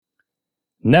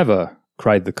Never,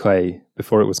 cried the clay,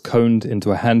 before it was coned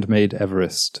into a handmade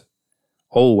Everest.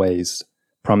 Always,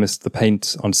 promised the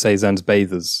paint on Cézanne's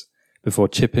bathers, before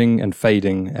chipping and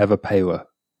fading ever paler.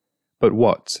 But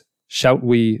what, shout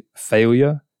we,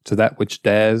 failure, to that which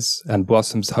dares, and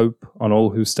blossoms hope on all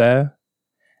who stare?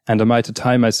 And am I to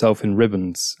tie myself in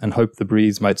ribbons, and hope the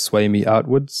breeze might sway me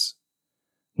outwards?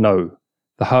 No,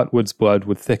 the heartward's blood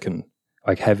would thicken,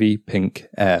 like heavy pink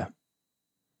air.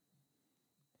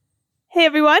 Hey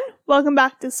everyone, welcome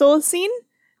back to Solacene.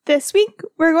 This week,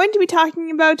 we're going to be talking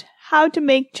about how to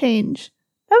make change.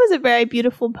 That was a very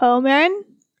beautiful poem, Aaron.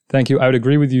 Thank you. I would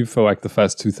agree with you for like the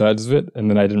first 2/3 of it, and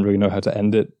then I didn't really know how to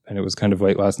end it, and it was kind of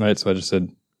late last night, so I just said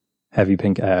heavy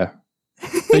pink air.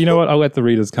 But you know what? I'll let the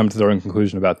readers come to their own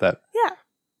conclusion about that. Yeah.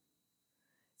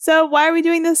 So why are we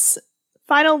doing this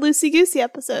final loosey-goosey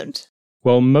episode?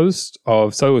 Well, most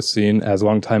of Solacene, as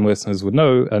long-time listeners would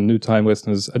know, and new-time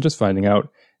listeners are just finding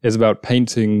out, is about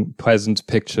painting pleasant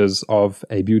pictures of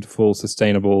a beautiful,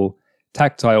 sustainable,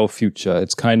 tactile future.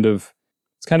 It's kind of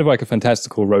like a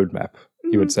fantastical roadmap,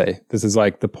 you would say. This is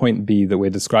like the point B that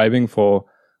we're describing for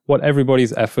what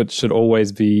everybody's efforts should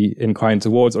always be inclined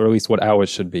towards, or at least what ours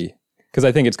should be. Because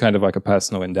I think it's kind of like a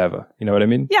personal endeavor. You know what I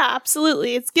mean? Yeah,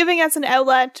 absolutely. It's giving us an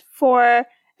outlet for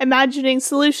imagining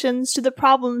solutions to the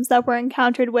problems that we're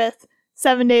encountered with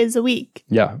 7 days a week.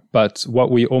 Yeah, but what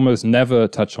we almost never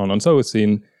touch on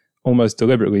Solacene, almost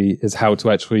deliberately, is how to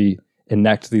actually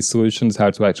enact these solutions, how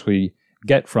to actually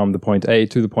get from the point A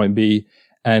to the point B.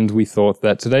 And we thought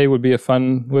that today would be a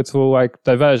fun little like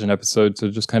diversion episode to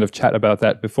just kind of chat about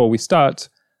that before we start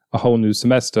a whole new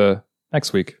semester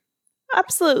next week.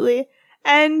 Absolutely.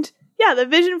 And yeah, the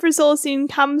vision for Solacene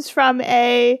comes from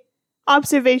a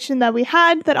observation that we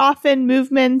had that often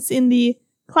movements in the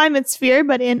climate sphere,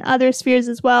 but in other spheres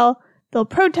as well, they'll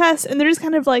protest and they're just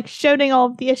kind of like shouting all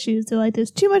of the issues. They're like,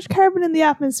 there's too much carbon in the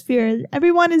atmosphere.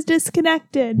 Everyone is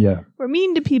disconnected. Yeah. We're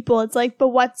mean to people. It's like, but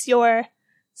what's your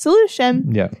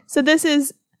solution? Yeah. So this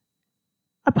is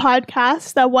a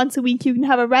podcast that once a week you can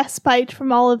have a respite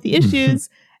from all of the issues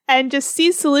and just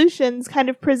see solutions kind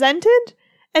of presented.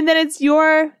 And then it's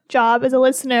your job as a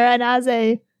listener and as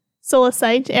a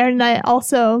Solacite, Aaron and I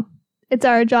also, it's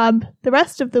our job the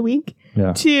rest of the week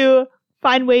to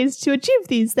find ways to achieve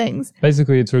these things.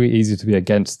 Basically, it's really easy to be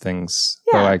against things.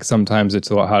 Yeah. But like sometimes it's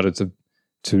a lot harder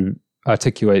to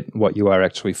articulate what you are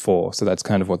actually for. So that's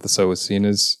kind of what the Solacene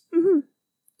is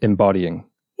embodying.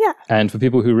 Yeah. And for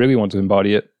people who really want to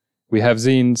embody it, we have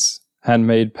zines,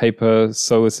 handmade paper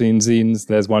Solacene zines.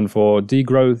 There's one for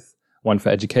degrowth, one for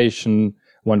education,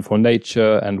 one for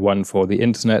nature, and one for the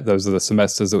internet. Those are the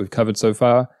semesters that we've covered so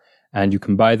far. And you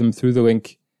can buy them through the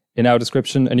link in our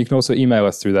description. And you can also email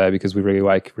us through there because we really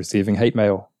like receiving hate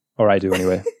mail. Or I do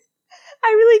anyway. I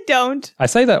really don't. I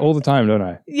say that all the time, don't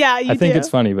I? Yeah, you do. I think it's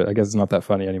funny, but I guess it's not that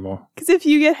funny anymore. Because if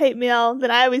you get hate mail,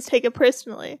 then I always take it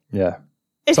personally. Yeah.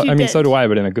 So so do I,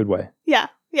 but in a good way. Yeah,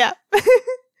 yeah.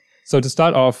 So to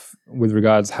start off with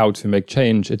regards how to make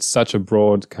change, it's such a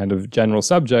broad kind of general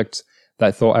subject that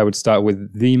I thought I would start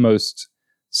with the most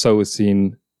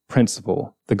Solacene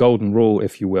principle, the golden rule,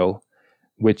 if you will,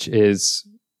 which is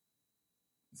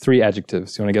 3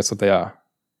 adjectives. You want to guess what they are?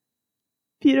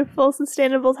 Beautiful,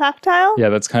 sustainable, tactile? Yeah,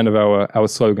 that's kind of our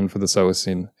slogan for the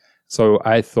Solacene. So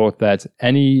I thought that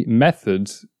any method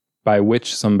by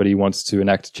which somebody wants to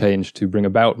enact change to bring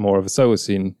about more of a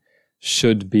Solacene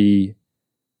should be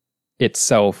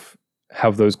itself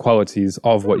have those qualities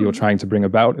of what you're trying to bring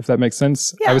about, if that makes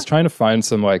sense. Yeah. I was trying to find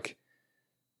some like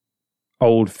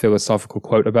old philosophical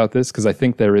quote about this because I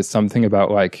think there is something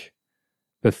about like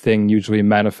the thing usually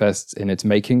manifests in its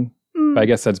making. But I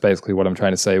guess that's basically what I'm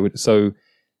trying to say. So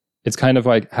it's kind of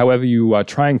like however you are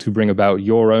trying to bring about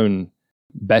your own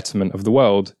betterment of the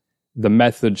world, the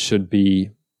method should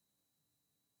be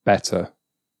better.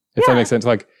 If that makes sense.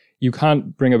 Like you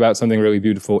can't bring about something really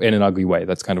beautiful in an ugly way.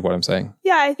 That's kind of what I'm saying.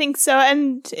 Yeah, I think so.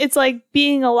 And it's like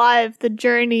being alive, the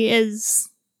journey is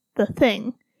the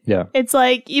thing. Yeah. It's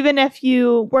like even if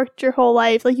you worked your whole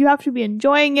life, like you have to be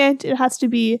enjoying it. It has to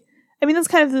be, I mean, that's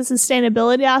kind of the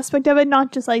sustainability aspect of it,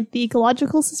 not just like the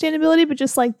ecological sustainability, but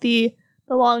just like the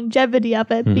longevity of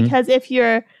it. Because if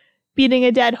you're beating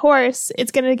a dead horse,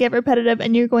 it's going to get repetitive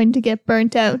and you're going to get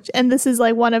burnt out. And this is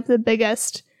like one of the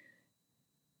biggest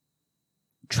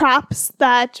traps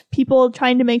that people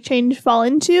trying to make change fall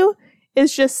into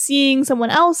is just seeing someone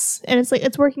else and it's like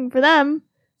it's working for them,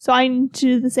 so I need to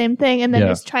do the same thing, and then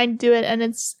just trying to do it. And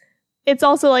it's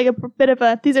also like a bit of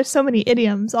a, these are so many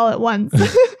idioms all at once, but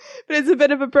it's a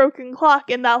bit of a broken clock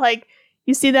in that like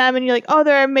you see them and you're like, oh,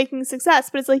 they're making success,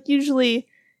 but it's like usually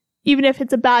even if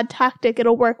it's a bad tactic,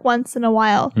 it'll work once in a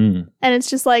while. Mm. And it's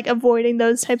just like avoiding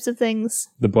those types of things.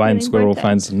 The blind getting squirrel burnt out.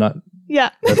 finds the nut.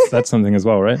 Yeah. That's something as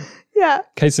well, right? Yeah.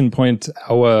 Case in point,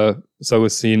 our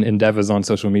Solacene endeavors on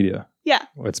social media. Yeah.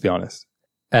 Let's be honest.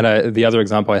 And the other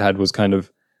example I had was kind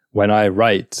of when I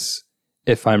write,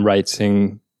 if I'm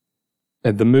writing,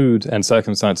 the mood and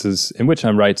circumstances in which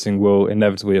I'm writing will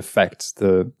inevitably affect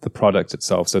the product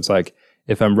itself. So it's like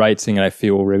if I'm writing and I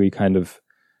feel really kind of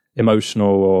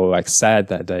emotional or like sad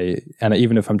that day, and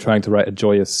even if I'm trying to write a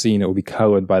joyous scene, it will be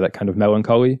colored by that kind of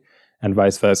melancholy, and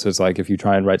vice versa. It's like if you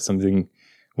try and write something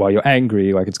while you're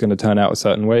angry, like it's going to turn out a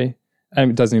certain way. And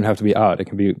it doesn't even have to be art. It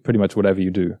can be pretty much whatever you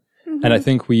do. Mm-hmm. And I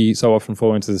think we so often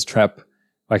fall into this trap.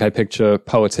 Like I picture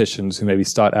politicians who maybe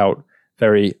start out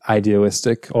very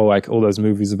idealistic, or like all those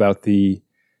movies about the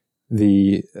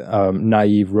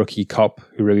naive rookie cop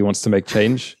who really wants to make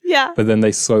change. Yeah. But then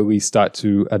they slowly start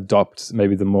to adopt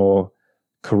maybe the more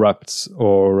corrupt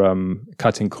or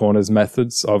cutting corners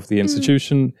methods of the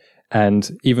institution.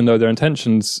 And even though their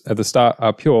intentions at the start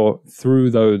are pure,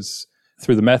 through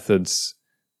the methods,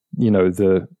 you know,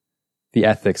 the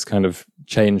ethics kind of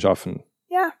change often.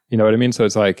 Yeah. You know what I mean? So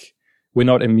it's like we're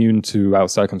not immune to our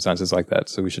circumstances like that.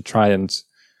 So we should try and,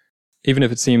 even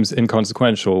if it seems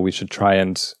inconsequential, we should try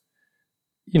and,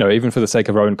 you know, even for the sake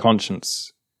of our own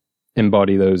conscience,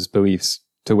 embody those beliefs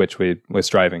to which we're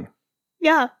striving.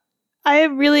 Yeah. I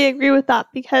really agree with that,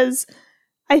 because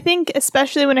I think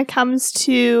especially when it comes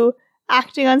to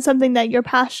acting on something that you're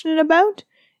passionate about,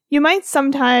 you might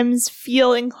sometimes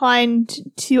feel inclined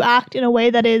to act in a way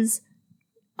that is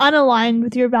unaligned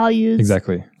with your values.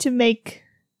 Exactly. To make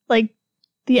like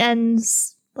the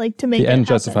ends, like to make the it end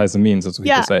happen. justifies the means, that's what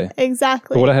people say.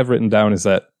 Exactly. But what I have written down is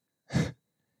that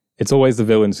it's always the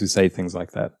villains who say things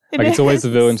like that. It's always the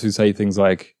villains who say things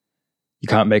like, you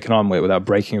can't make an omelet without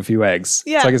breaking a few eggs.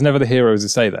 Yeah. It's like it's never the heroes who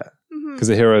say that. Mhm. Because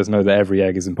the heroes know that every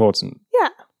egg is important. Yeah,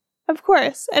 of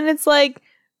course. And it's like,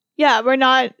 yeah, we're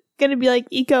not going to be like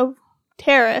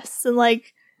eco-terrorists and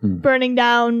like burning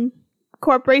down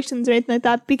corporations or anything like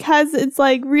that, because it's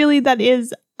like really that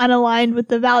is unaligned with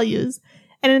the values.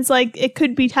 And it's like it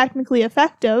could be technically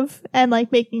effective and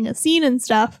like making a scene and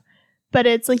stuff, but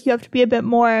it's like you have to be a bit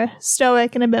more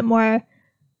stoic and a bit more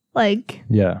like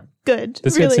good.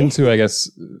 This really. gets into, I guess,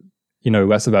 you know,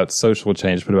 less about social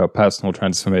change, but about personal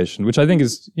transformation, which I think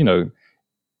is, you know,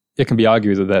 it can be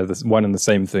argued that they're the one and the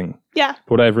same thing. Yeah.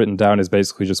 But what I've written down is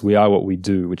basically just we are what we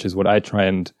do, which is what I try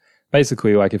and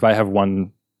basically, like, if I have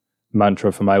one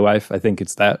mantra for my life, I think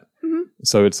it's that. Mm-hmm.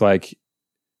 So it's like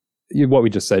what we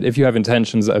just said. If you have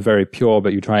intentions that are very pure,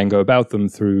 but you try and go about them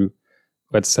through,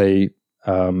 let's say,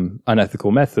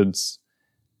 unethical methods,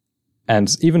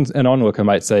 and even an onlooker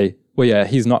might say, well, yeah,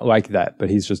 he's not like that, but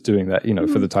he's just doing that, you know,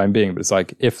 for the time being. But it's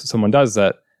like, if someone does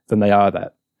that, then they are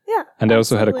that. Yeah. And they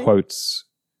also had a quote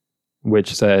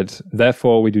which said,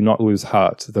 therefore we do not lose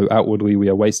heart, though outwardly we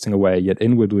are wasting away, yet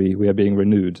inwardly we are being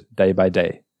renewed day by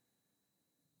day.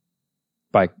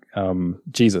 By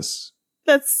Jesus.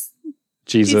 That's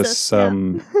Jesus,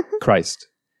 yeah. Christ.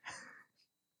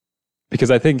 Because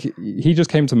I think he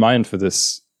just came to mind for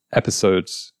this episode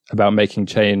about making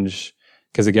change.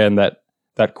 Because again, that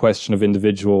question of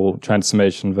individual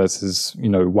transformation versus, you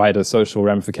know, wider social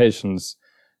ramifications.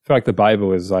 I feel like the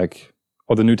Bible is like,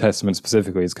 or the New Testament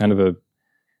specifically, is kind of a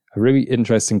really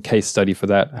interesting case study for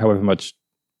that, however much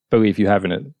belief you have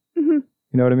in it. Mm-hmm. You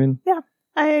know what I mean? Yeah,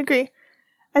 I agree.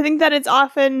 I think that it's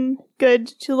often good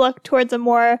to look towards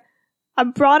a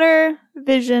broader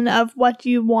vision of what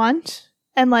you want,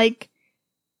 and like,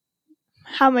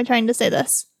 how am I trying to say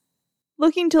this?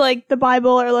 Looking to like the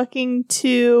Bible, or looking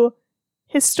to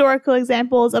historical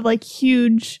examples of like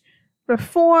huge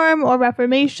reform or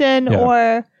reformation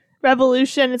or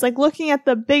revolution. It's like looking at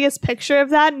the biggest picture of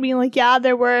that and being like, yeah,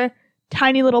 there were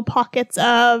tiny little pockets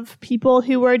of people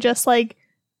who were just like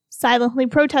silently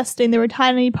protesting. There were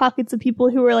tiny pockets of people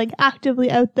who were like actively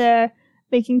out there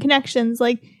making connections.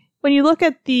 Like when you look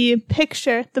at the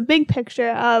picture, the big picture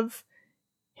of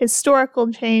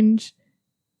historical change,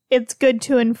 it's good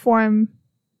to inform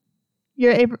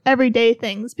your everyday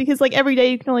things, because like every day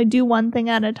you can only do one thing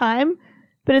at a time.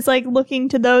 But it's like looking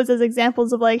to those as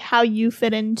examples of like how you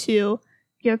fit into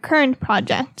your current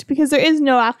project, because there is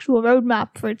no actual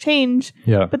roadmap for change.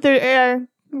 Yeah. But there are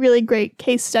really great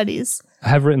case studies. I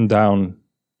have written down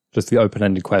just the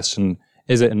open-ended question,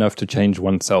 is it enough to change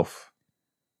oneself?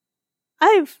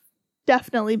 I've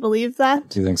definitely believed that.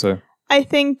 Do you think so? I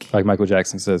think... Like Michael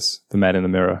Jackson says, the man in the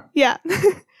mirror. Yeah.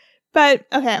 But,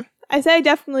 okay, I say I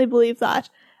definitely believe that.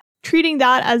 Treating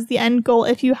that as the end goal,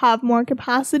 if you have more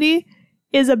capacity,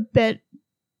 is a bit,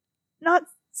 not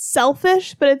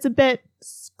selfish, but it's a bit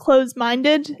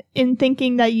closed-minded in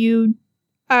thinking that you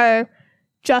are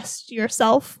just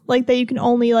yourself, like that you can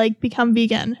only like become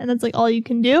vegan and that's like all you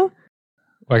can do.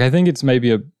 Like, I think it's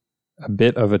maybe a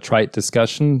bit of a trite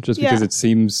discussion just because it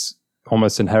seems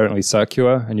almost inherently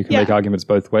circular and you can make arguments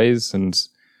both ways and,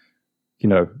 you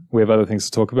know, we have other things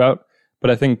to talk about. But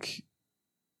I think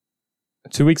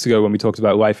 2 weeks ago when we talked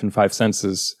about life in 5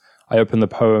 senses, I opened the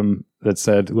poem that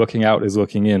said, "Looking out is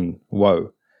looking in,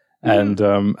 whoa." And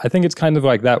I think it's kind of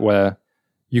like that where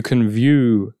you can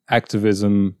view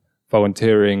activism,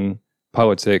 volunteering,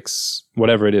 politics,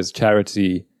 whatever it is,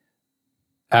 charity,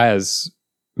 as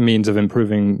means of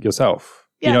improving yourself.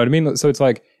 Yeah. You know what I mean? So it's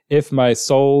like, if my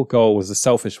sole goal was a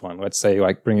selfish one, let's say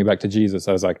like bringing it back to Jesus,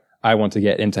 I was like, I want to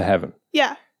get into heaven.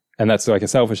 Yeah. And that's like a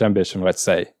selfish ambition, let's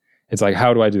say. It's like,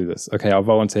 how do I do this? Okay, I'll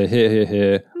volunteer here.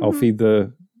 Mm-hmm. I'll feed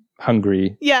the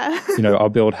hungry. Yeah. You know, I'll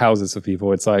build houses for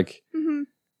people. It's like,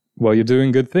 well, you're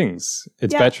doing good things.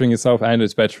 It's bettering yourself and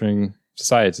it's bettering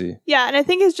society. Yeah, and I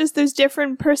think it's just there's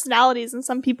different personalities and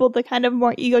some people the kind of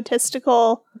more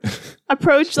egotistical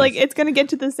approach, like it's going to get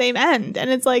to the same end.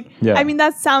 And it's like, I mean,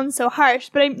 that sounds so harsh,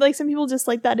 but like some people just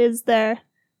like that is their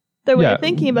way of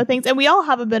thinking about things. And we all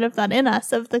have a bit of that in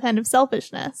us, of the kind of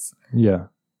selfishness. Yeah.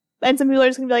 And some people are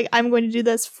just going to be like, I'm going to do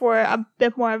this for a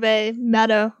bit more of a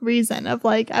meta reason of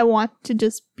like, I want to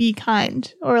just be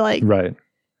kind or like. Right.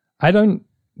 I don't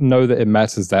know that it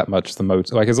matters that much the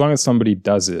motive. Like as long as somebody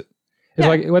does it. It's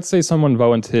like, let's say someone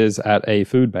volunteers at a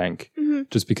food bank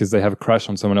just because they have a crush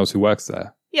on someone else who works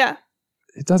there. Yeah.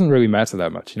 It doesn't really matter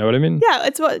that much. You know what I mean? Yeah,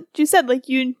 it's what you said. Like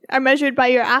you are measured by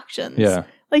your actions. Yeah.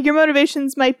 Like your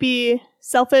motivations might be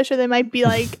selfish or they might be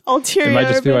like ulterior. It might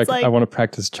just be like, I want to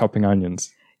practice chopping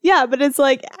onions. Yeah, but it's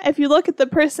like, if you look at the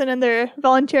person and they're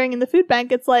volunteering in the food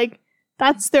bank, it's like,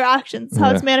 that's their actions. It's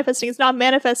how it's manifesting. It's not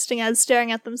manifesting as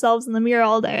staring at themselves in the mirror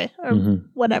all day or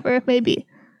whatever it may be.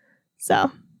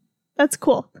 So that's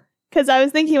cool. Because I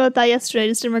was thinking about that yesterday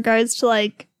just in regards to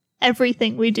like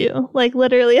everything we do. Like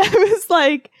literally I was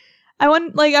like, I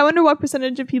wonder what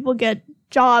percentage of people get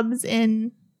jobs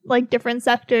in like different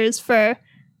sectors for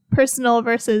personal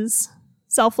versus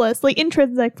selfless, like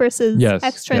intrinsic versus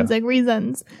extrinsic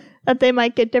reasons that they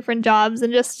might get different jobs.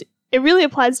 And just it really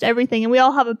applies to everything. And we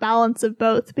all have a balance of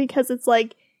both, because it's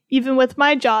like, even with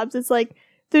my jobs, it's like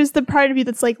there's the part of you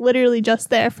that's like literally just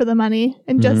there for the money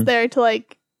and just there to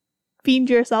like feed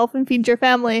yourself and feed your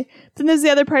family. Then there's the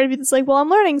other part of you that's like, well, I'm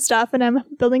learning stuff and I'm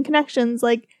building connections.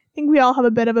 Like I think we all have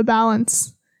a bit of a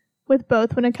balance with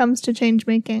both when it comes to change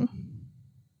making.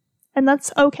 And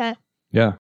that's okay.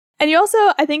 Yeah. And you also,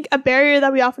 I think a barrier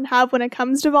that we often have when it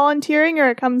comes to volunteering or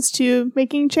it comes to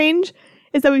making change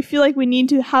is that we feel like we need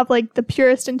to have like the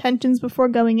purest intentions before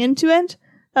going into it.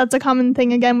 That's a common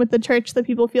thing again with the church, that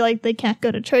people feel like they can't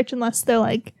go to church unless they're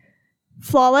like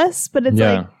flawless. But it's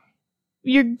like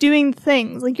you're doing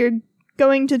things, like you're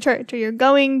going to church or you're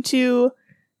going to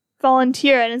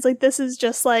volunteer, and it's like this is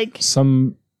just like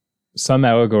some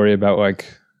allegory about like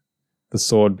the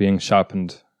sword being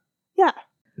sharpened. Yeah.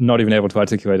 Not even able to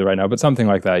articulate it right now, but something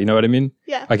like that. You know what I mean?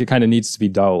 Yeah. Like it kind of needs to be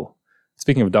dull.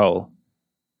 Speaking of dull,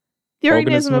 the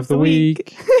organism of the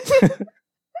week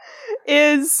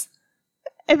is,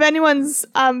 if anyone's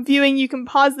viewing, you can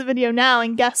pause the video now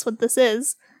and guess what this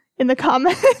is in the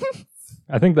comments.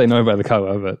 I think they know by the color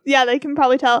of it. Yeah, they can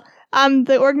probably tell.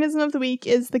 The organism of the week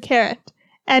is the carrot.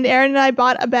 And Aaron and I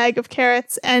bought a bag of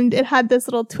carrots, and it had this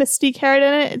little twisty carrot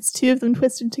in it. It's two of them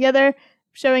twisted together,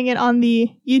 showing it on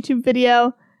the YouTube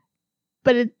video.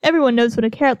 But everyone knows what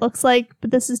a carrot looks like, but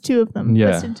this is two of them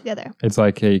twisted together. It's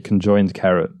like a conjoined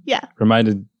carrot. Yeah.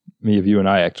 Reminded me of you and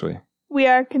I, actually. We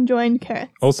are conjoined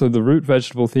carrots. Also, the root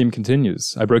vegetable theme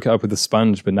continues. I broke it up with a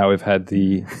sponge, but now we've had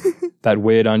that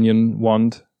weird onion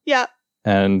wand. Yeah.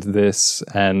 And this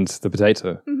and the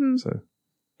potato. Mm-hmm. So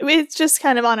it's just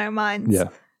kind of on our minds. Yeah.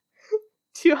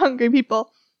 Two hungry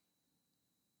people.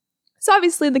 So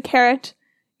obviously the carrot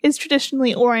is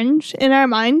traditionally orange in our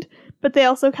mind, but they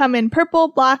also come in purple,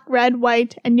 black, red,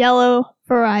 white, and yellow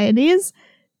varieties.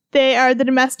 They are the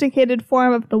domesticated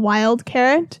form of the wild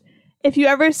carrot. If you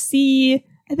ever see,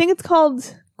 I think it's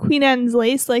called Queen Anne's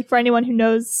lace, like for anyone who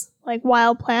knows like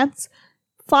wild plants,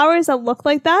 flowers that look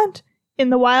like that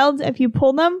in the wild, if you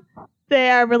pull them,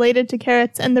 they are related to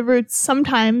carrots, and the roots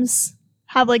sometimes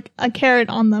have like a carrot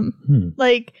on them.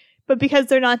 Like, but because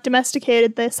they're not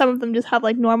domesticated, some of them just have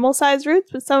like normal size roots,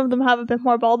 but some of them have a bit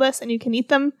more bulbous and you can eat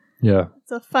them. Yeah.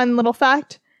 It's a fun little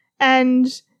fact. And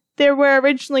they were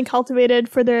originally cultivated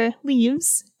for their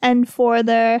leaves and for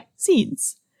their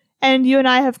seeds. And you and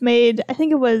I have made, I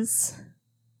think it's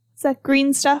that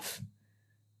green stuff?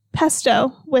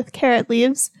 Pesto with carrot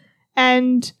leaves.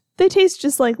 And They taste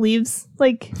just like leaves,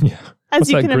 like Yeah. as What's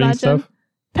you that can green imagine. stuff?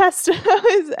 Pesto.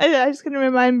 I just couldn't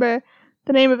remember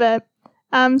the name of it.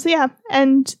 So yeah,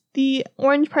 and the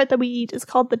orange part that we eat is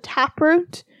called the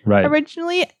taproot Right.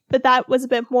 originally, but that was a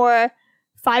bit more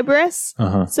fibrous.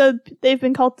 Uh-huh. So they've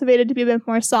been cultivated to be a bit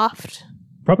more soft.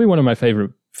 Probably one of my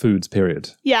favorite foods,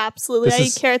 period. Yeah, absolutely. This I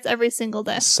is- eat carrots every single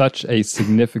day. Such a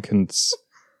significant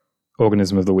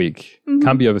organism of the week. Mhm.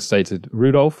 Can't be overstated.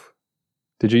 Rudolph,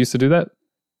 did you used to do that?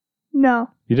 No.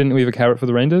 You didn't leave a carrot for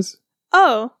the reindeers?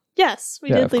 Oh, yes, we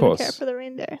Yeah, did of leave course. a carrot for the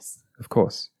reindeers. Of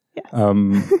course.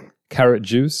 Yes. Carrot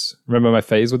juice. Remember my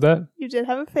phase with that? You did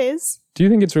have a phase. Do you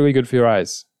think it's really good for your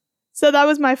eyes? So that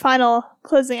was my final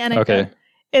closing anecdote. Okay.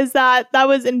 Is that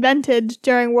was invented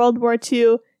during World War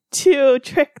II to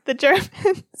trick the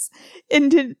Germans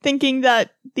into thinking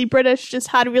that the British just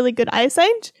had really good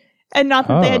eyesight and not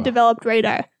that they had Oh. developed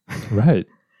radar. Right.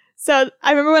 So I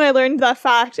remember when I learned that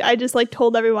fact, I just like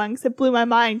told everyone because it blew my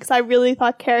mind because I really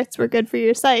thought carrots were good for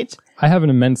your sight. I have an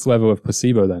immense level of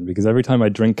placebo then, because every time I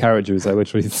drink carrot juice, I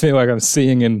literally feel like I'm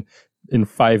seeing in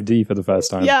 5D for the first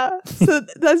time. Yeah, so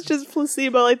that's just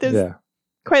placebo. Like there's Yeah.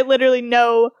 quite literally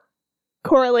no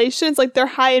correlation. It's like they're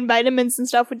high in vitamins and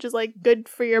stuff, which is like good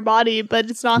for your body, but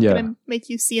it's not Yeah. going to make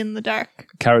you see in the dark.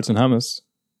 Carrots and hummus.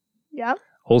 Yeah.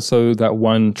 Also, that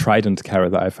one trident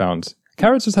carrot that I found.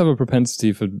 Carrots just have a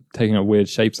propensity for taking up weird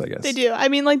shapes, I guess. They do. I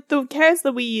mean, like the carrots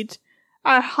that we eat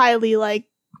are highly like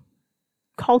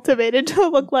cultivated to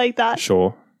look like that.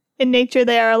 Sure. In nature,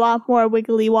 they are a lot more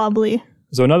wiggly wobbly.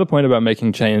 So another point about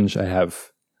making change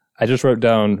I just wrote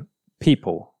down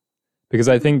people. Because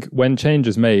I think when change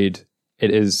is made,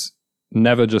 it is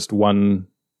never just one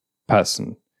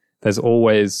person. There's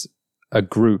always a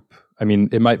group. I mean,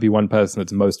 it might be one person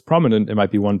that's most prominent. It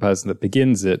might be one person that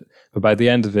begins it. But by the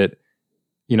end of it,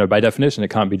 by definition, it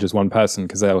can't be just one person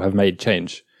because they'll have made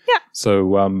change. Yeah.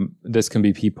 So this can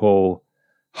be people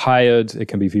hired. It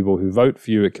can be people who vote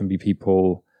for you. It can be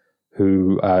people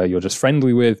who you're just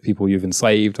friendly with, people you've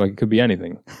enslaved. Like, it could be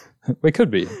anything. It could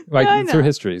be, like, Yeah, I know. through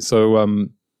history. So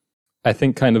I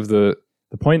think kind of the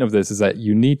point of this is that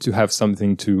you need to have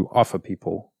something to offer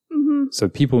people. Hmm. So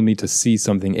people need to see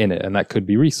something in it. And that could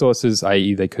be resources,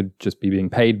 i.e. they could just be being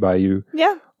paid by you.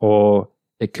 Yeah. Or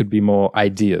it could be more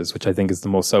ideas, which I think is the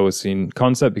more Solacene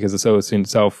concept, because the Solacene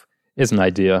itself is an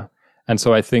idea. And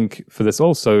so I think for this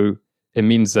also, it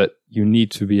means that you need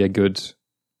to be a good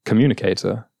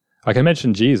communicator. Like I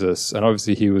mentioned Jesus, and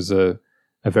obviously he was a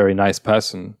very nice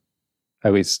person,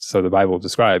 at least so the Bible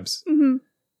describes. Hmm.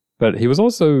 But he was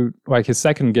also, like, his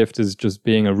second gift is just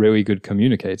being a really good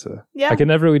communicator. Yeah. Like, it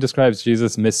never really describes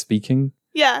Jesus misspeaking,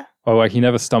 Yeah. or like he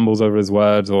never stumbles over his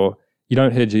words, or you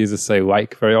don't hear Jesus say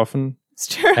like very often. It's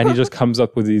true. And he just comes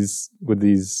up with these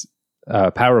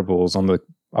parables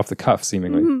off the cuff,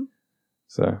 seemingly. Mhm.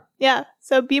 So Yeah.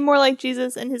 So be more like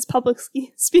Jesus in his public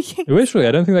speaking. literally,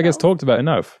 I don't think that gets No. talked about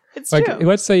enough. It's Like, true.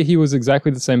 let's say he was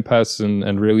exactly the same person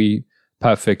and really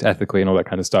perfect ethically and all that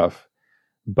kind of stuff,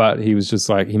 but he was just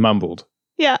like, he mumbled.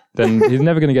 Yeah. Then he's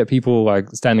never going to get people like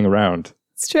standing around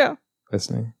It's true.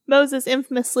 listening. Moses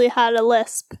infamously had a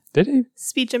lisp, Did he?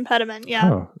 speech impediment. Yeah.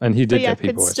 Oh, and he did But yeah, get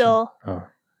people. could still, actually. Oh,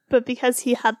 but because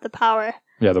he had the power.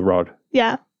 yeah, the rod.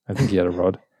 Yeah. I think he had a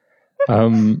rod.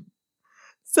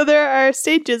 So there are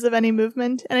stages of any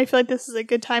movement, and I feel like this is a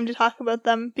good time to talk about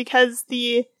them because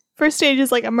the first stage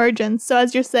is like emergence. So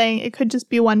as you're saying, it could just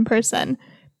be one person,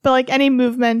 but like any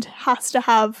movement has to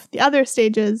have the other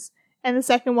stages. And the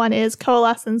second one is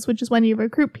coalescence, which is when you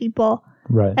recruit people.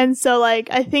 Right. And so like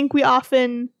I think we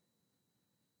often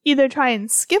either try and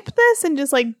skip this and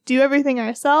just like do everything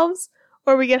ourselves,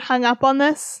 or we get hung up on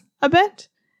this a bit.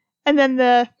 And then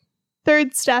the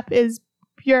third step is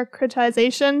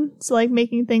bureaucratization, so like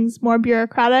making things more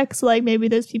bureaucratic. So like maybe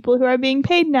there's people who are being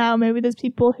paid now, maybe there's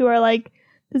people who are like,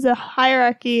 there's a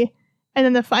hierarchy, and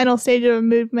then the final stage of a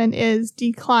movement is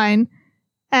decline.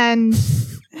 And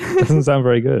Doesn't sound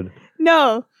very good.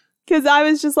 no, because I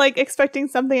was just like expecting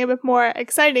something a bit more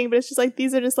exciting, but it's just like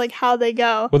these are just like how they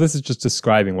go. Well, this is just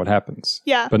describing what happens,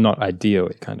 Yeah, but not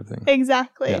ideally, kind of thing.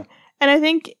 exactly. Yeah. And I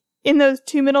think in those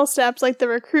two middle steps, like the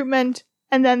recruitment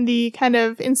and then the kind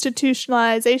of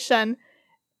institutionalization,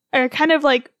 are kind of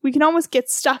like we can almost get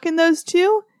stuck in those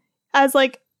two as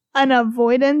like an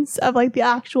avoidance of like the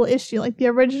actual issue. Like the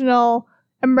original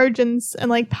emergence and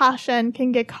like passion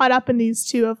can get caught up in these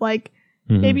two of like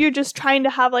Mhm. maybe you're just trying to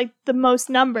have like the most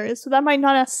numbers, so that might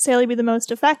not necessarily be the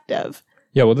most effective.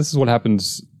 Yeah, well, this is what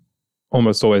happens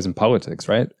almost always in politics,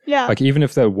 right? Yeah. Like, even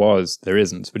if there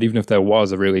isn't, but even if there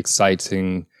was a really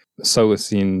exciting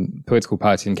Solacene political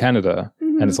party in Canada,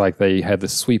 Mhm. and it's like they had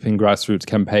this sweeping grassroots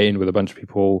campaign with a bunch of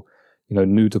people,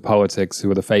 new to politics, who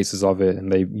were the faces of it,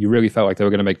 and you really felt like they were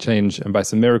going to make change, and by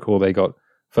some miracle they got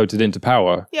voted into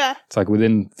power. Yeah. It's like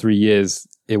within 3 years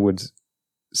it would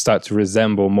start to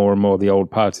resemble more and more the old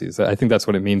parties. I think that's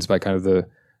what it means by kind of the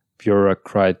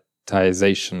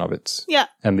bureaucratization of it. Yeah.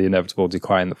 And the inevitable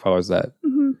decline that follows that.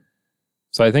 Mm-hmm.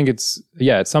 So I think it's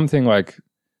something like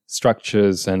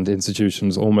structures and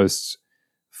institutions almost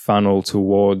funnel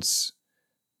towards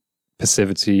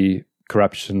passivity,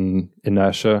 corruption,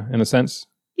 inertia, in a sense.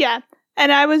 Yeah.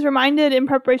 And I was reminded in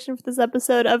preparation for this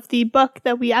episode of the book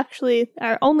that we actually,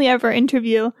 our only ever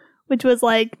interview, which was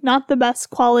like not the best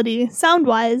quality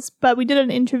sound-wise, but we did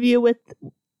an interview with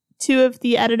two of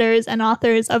the editors and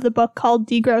authors of the book called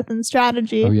Degrowth and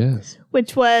Strategy. Oh, yes.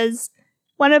 Which was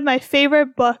one of my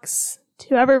favorite books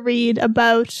to ever read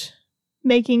about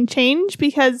making change,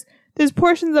 because there's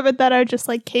portions of it that are just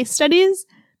like case studies,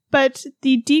 but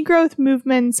the degrowth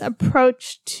movement's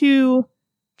approach to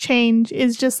change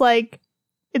is just like,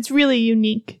 it's really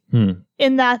unique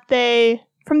in that they,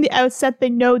 from the outset, they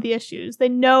know the issues. They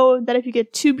know that if you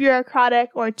get too bureaucratic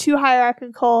or too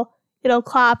hierarchical, it'll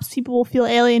collapse. People will feel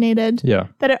alienated. Yeah.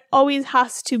 That it always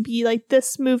has to be like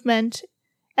this movement,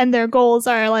 and their goals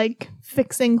are like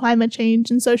fixing climate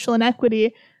change and social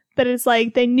inequity. But it's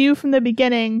like they knew from the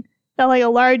beginning that like a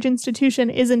large institution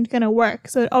isn't going to work.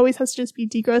 So it always has to just be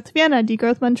degrowth Vienna,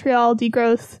 degrowth Montreal,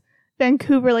 degrowth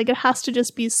Vancouver. Like it has to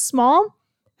just be small.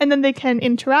 And then they can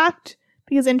interact,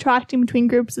 because interacting between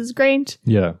groups is great.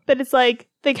 Yeah. But it's like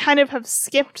they kind of have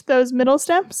skipped those middle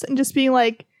steps and just being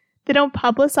like, they don't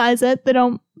publicize it. They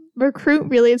don't recruit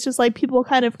really. It's just like people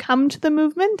kind of come to the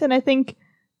movement. And I think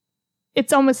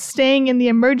it's almost staying in the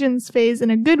emergence phase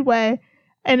in a good way.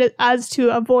 And as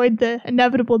to avoid the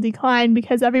inevitable decline,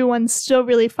 because everyone's still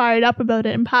really fired up about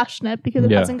it and passionate, because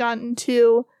it hasn't gotten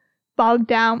too bogged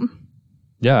down.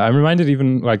 Yeah, I'm reminded,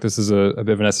 even like, this is a bit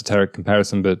of an esoteric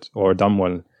comparison, or a dumb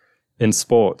one. In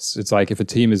sports, it's like if a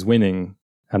team is winning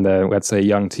and they're, let's say, a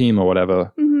young team or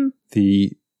whatever,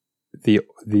 the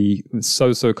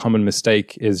so common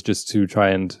mistake is just to try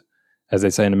and, as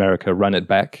they say in America, run it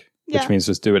back, which means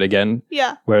just do it again.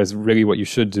 Yeah. Whereas really what you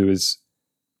should do is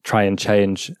try and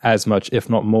change as much, if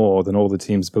not more, than all the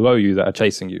teams below you that are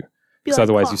chasing you. Because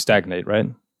otherwise you stagnate, right?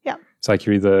 Yeah. It's like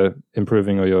you're either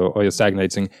improving or you're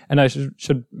stagnating. And I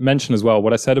should mention as well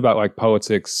what I said about like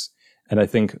politics, and I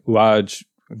think large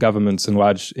governments and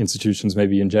large institutions,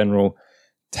 maybe in general,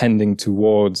 tending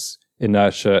towards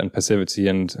inertia and passivity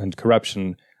and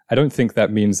corruption. I don't think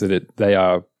that means that they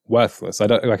are worthless. I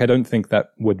don't think that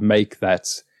would make that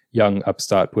young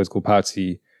upstart political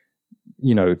party,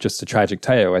 just a tragic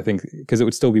tale. I think because it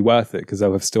would still be worth it, because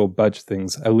they'll have still budged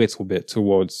things a little bit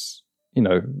towards the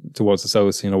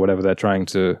Solacene or whatever they're trying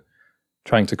to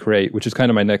create, which is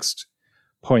kind of my next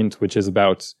point, which is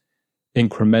about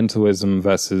incrementalism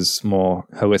versus more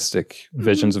holistic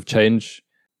visions of change.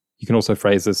 You can also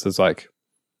phrase this as like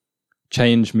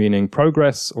change meaning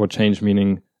progress, or change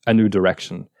meaning a new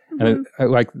direction. And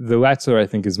like the latter, I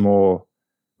think, is more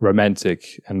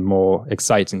romantic and more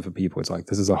exciting for people. It's like,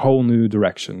 this is a whole new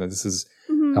direction. This is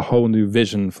a whole new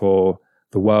vision for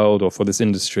the world, or for this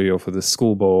industry, or for this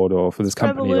school board, or for this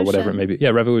company, or whatever it may be.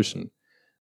 Yeah, revolution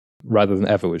rather than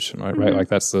evolution, right? Right? Like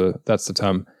that's the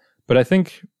term. But I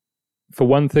think, for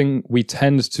one thing, we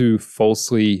tend to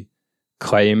falsely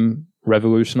claim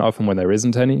revolution often when there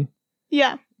isn't any.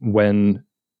 Yeah. When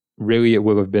really it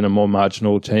will have been a more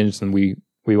marginal change than we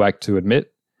like to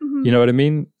admit. You know what I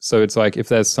mean? So it's like if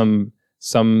there's some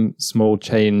small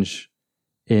change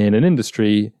in an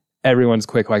industry, everyone's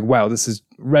quick like, wow, this is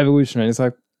revolutionary. And it's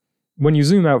like, when you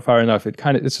zoom out far enough,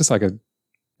 it's just like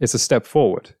it's a step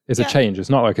forward. It's a change. It's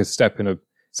not like it's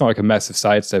not like a massive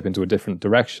sidestep into a different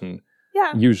direction.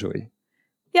 Yeah. Usually.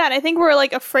 Yeah. And I think we're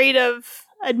like afraid of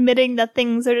admitting that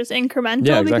things are just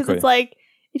incremental, because it's like,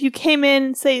 if you came in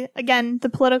and say, again, the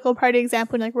political party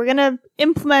example, like, we're going to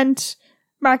implement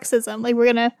Marxism, like, we're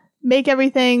going to make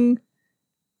everything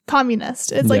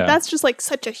communist. It's like, that's just like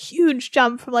such a huge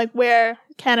jump from like where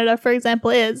Canada, for example,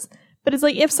 is. But it's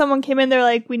like, if someone came in, they're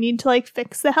like, we need to like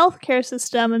fix the healthcare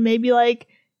system and maybe like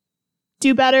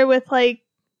do better with like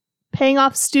paying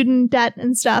off student debt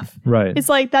and stuff. Right. It's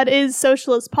like, that is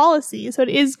socialist policy. So it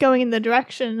is going in the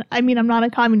direction. I mean, I'm not a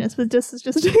communist, but this is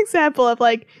just an example of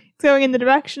like, it's going in the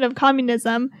direction of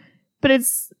communism, but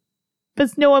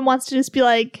no one wants to just be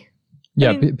like,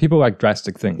 people like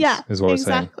drastic things, is what we're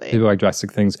saying. People like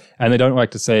drastic things. And they don't like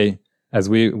to say, as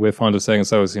we're fond of saying,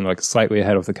 so it's like slightly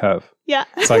ahead of the curve. Yeah.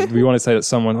 It's like, we want to say that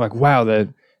someone like, wow,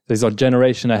 there's a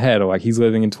generation ahead, or like he's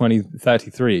living in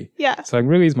 2033. Yeah. So like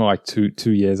really he's more like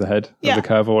two years ahead of the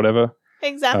curve or whatever.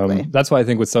 Exactly. That's why I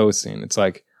think with Solacene, it's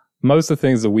like most of the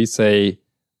things that we say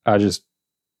are just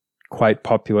quite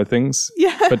popular things,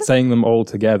 Yeah. but saying them all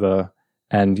together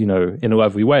and, you know, in a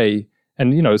lovely way,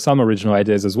 and, you know, some original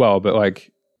ideas as well, but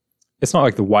like, it's not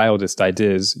like the wildest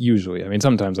ideas usually. I mean,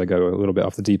 sometimes I go a little bit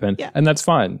off the deep end, Yeah. and that's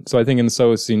fine. So I think in the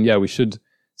Solacene, we should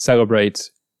celebrate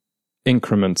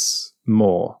increments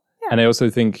more. Yeah. And I also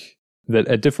think that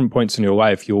at different points in your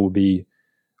life, you'll be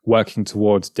working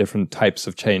towards different types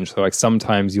of change. So like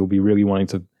sometimes you'll be really wanting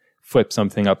to flip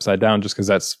something upside down just because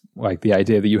that's like the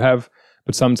idea that you have.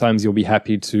 But sometimes you'll be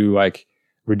happy to like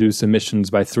reduce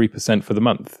emissions by 3% for the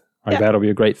month. Like that'll be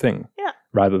a great thing. Yeah.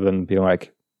 Rather than being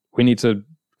like, we need to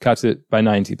cut it by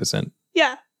 90%.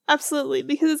 Yeah, absolutely.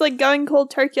 Because it's like going cold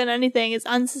turkey on anything is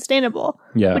unsustainable,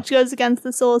 Yeah. which goes against the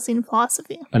Solacene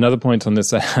philosophy. Another point on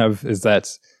this I have is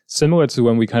that similar to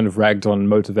when we kind of ragged on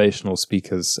motivational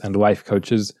speakers and life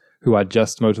coaches who are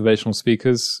just motivational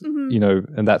speakers, Mhm. you know,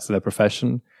 and that's their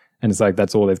profession. And it's like,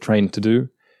 that's all they've trained to do.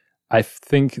 I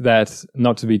think that,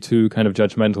 not to be too kind of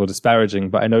judgmental or disparaging,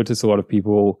 but I notice a lot of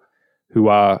people who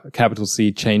are capital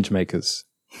C change makers.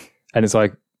 And it's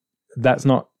like, that's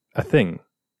not a thing.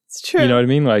 It's true. You know what I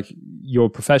mean? Like, your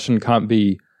profession can't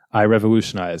be, I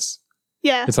revolutionize.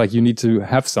 Yeah. It's like, you need to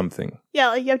have something. Yeah,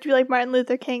 like you have to be like Martin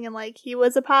Luther King and like he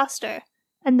was a pastor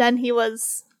and then he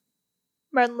was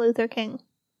Martin Luther King.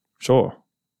 Sure.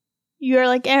 You're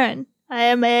like Aaron. I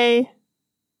am a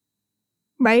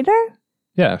writer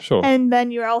Yeah, sure. and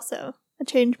then you're also a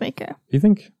change maker. You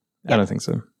think? Yeah. I don't think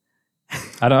so.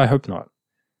 I hope not.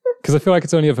 Because I feel like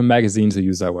it's only of a magazine to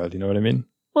use that word. You know what I mean?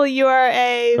 Well, you are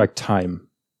a Like time.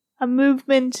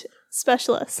 movement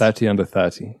specialist. 30 under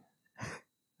 30.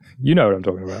 You know what I'm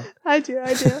talking about. I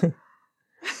do.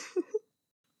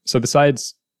 So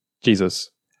besides Jesus,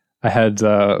 I had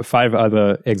 5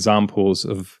 other examples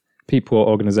of people or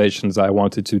organizations I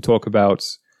wanted to talk about,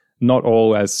 not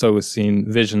all as Solacene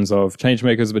visions of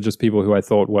changemakers, but just people who I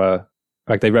thought were,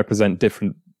 like, they represent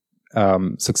different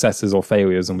successes or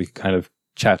failures, and we could kind of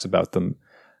chat about them.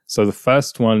 So the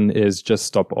first one is Just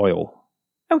Stop Oil,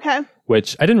 Okay.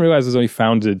 which I didn't realize was only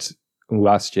founded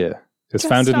last year. It was Just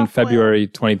founded in Stop Oil. February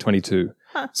 2022.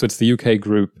 Huh. So it's the UK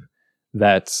group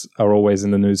that are always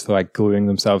in the news for like gluing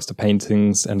themselves to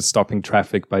paintings and stopping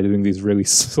traffic by doing these really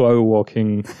slow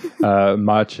walking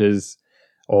marches,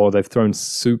 or they've thrown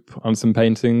soup on some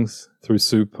paintings, threw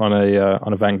soup on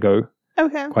a Van Gogh,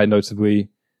 Okay. quite notably.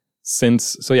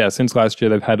 Since last year,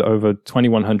 they've had over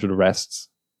 2,100 arrests.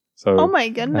 So Oh my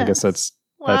goodness. I guess that's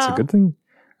Wow. a good thing.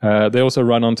 They also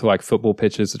run onto like football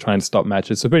pitches to try and stop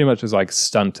matches. So pretty much it's like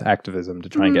stunt activism to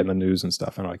try and get in the news and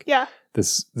stuff. And like Yeah.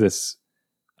 this,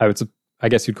 I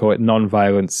guess you'd call it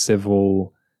non-violent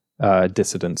civil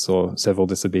dissidence or civil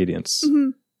disobedience. hmm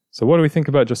So what do we think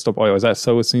about Just Stop Oil? Is that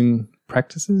Solacene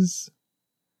practices?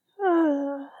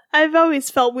 I've always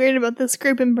felt weird about this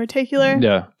group in particular.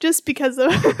 Yeah. Just because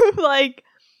of like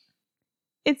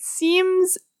it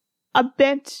seems a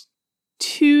bit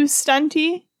too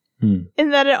stunty in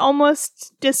that it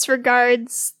almost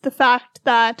disregards the fact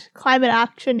that climate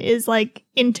action is like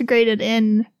integrated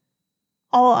in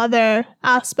all other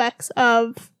aspects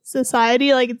of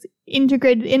society. Like it's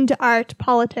integrated into art,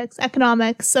 politics,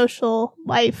 economics, social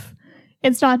life.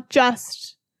 It's not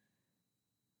just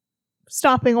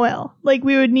stopping oil. Like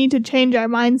we would need to change our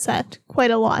mindset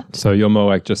quite a lot. So you're more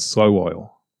like just slow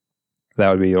oil. That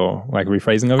would be your like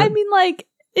rephrasing of it? I mean, like,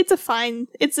 it's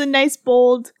a nice,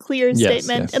 bold, clear Yes,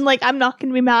 statement. yes. And, like, I'm not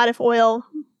going to be mad if oil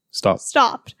Stop.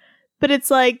 stopped. But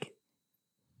it's, like,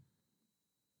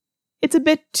 it's a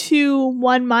bit too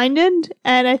one-minded.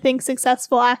 And I think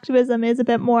successful activism is a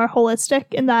bit more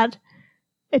holistic in that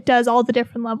it does all the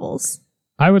different levels.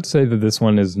 I would say that this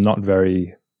one is not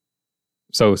very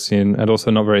Solacene and also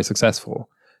not very successful.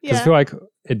 Because I Yeah. feel like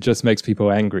it just makes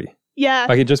people angry. Yeah.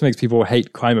 Like it just makes people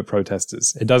hate climate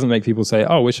protesters. It doesn't make people say,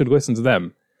 oh, we should listen to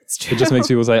them. It's true. It just makes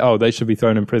people say, oh, they should be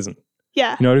thrown in prison.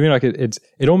 Yeah. You know what I mean? Like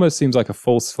it almost seems like a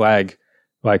false flag,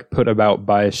 like put about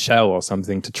by Shell or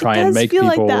something to try and does make feel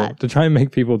like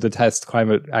people that. detest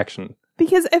climate action.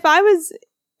 Because if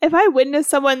I witnessed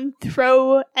someone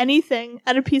throw anything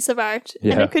at a piece of art,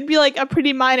 and Yeah. it could be like a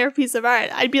pretty minor piece of art,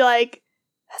 I'd be like,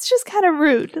 that's just kind of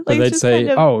rude. Like, But it's they'd just say, kind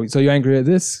of, oh, so you're angry at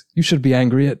this? You should be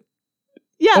angry at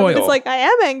yeah, but oil. it's like, I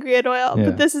am angry at oil, Yeah.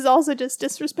 but this is also just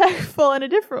disrespectful in a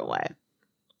different way.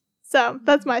 So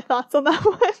that's my thoughts on that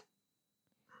one.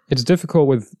 It's difficult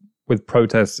with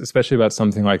protests, especially about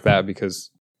something like that,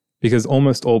 because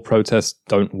almost all protests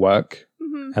don't work,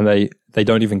 hmm and they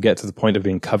don't even get to the point of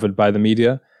being covered by the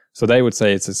media. So they would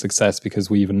say it's a success because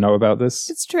we even know about this.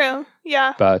 It's true.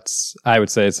 Yeah. But I would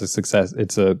say it's a success.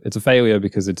 It's a failure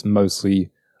because it's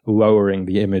mostly lowering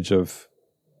the image of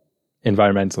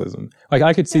environmentalism. Like,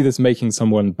 I could see this making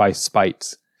someone by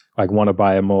spite, like, want to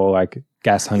buy a more, like,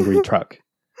 gas-hungry truck.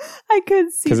 I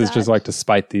could see Because it's that. just, like, to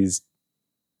spite these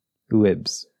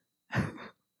libs.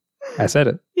 I said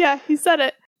it. Yeah, he said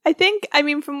it. I think, I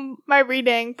mean, from my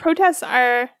reading, protests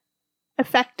are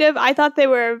effective. I thought they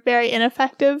were very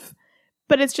ineffective,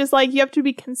 but it's just like you have to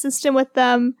be consistent with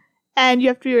them and you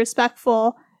have to be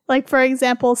respectful. Like, for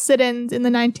example, sit-ins in the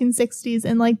 1960s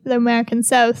in like the American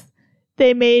South,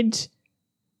 they made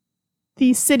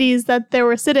the cities that there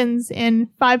were sit-ins in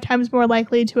 5 times more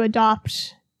likely to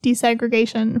adopt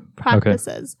desegregation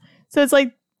practices. So it's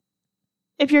like,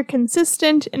 if you're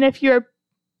consistent and if you're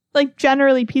like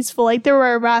generally peaceful, like there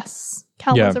were arrests,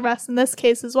 countless arrests in this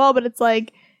case as well, but it's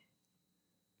like,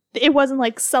 it wasn't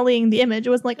like sullying the image. It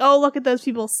wasn't like, oh, look at those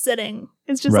people sitting.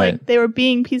 It's just like they were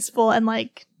being peaceful and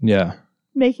like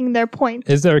making their point.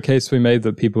 Is there a case we made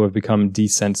that people have become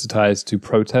desensitized to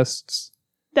protests?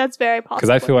 That's very possible. Because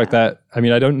I feel like that, I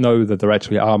mean, I don't know that there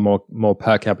actually are more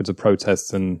per capita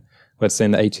protests than, let's say,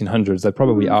 in the 1800s. There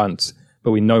probably aren't,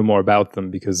 but we know more about them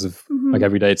because of like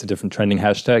every day it's a different trending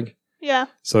hashtag. Yeah.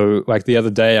 So like the other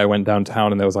day I went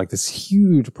downtown and there was like this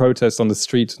huge protest on the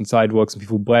streets and sidewalks and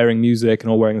people blaring music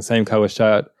and all wearing the same color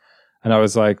shirt. And I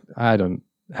was like, I don't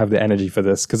have the energy for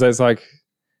this, because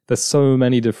there's so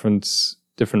many different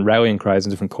rallying cries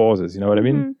and different causes, you know what I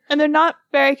mean? And they're not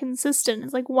very consistent.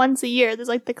 It's like once a year. There's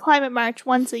like the climate march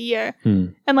once a year.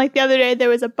 And like the other day there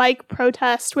was a bike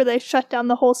protest where they shut down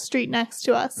the whole street next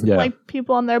to us. Yeah. Like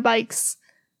people on their bikes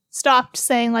stopped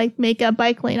saying like make a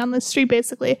bike lane on the street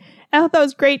basically. I thought that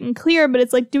was great and clear, but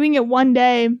it's like doing it one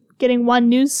day, getting one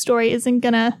news story isn't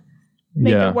gonna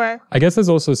make it work. I guess there's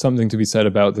also something to be said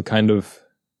about the kind of,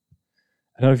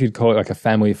 I don't know if you'd call it like a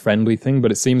family-friendly thing, but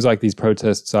it seems like these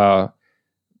protests are,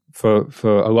 for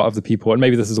a lot of the people, and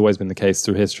maybe this has always been the case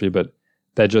through history, but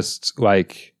they're just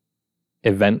like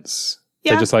events.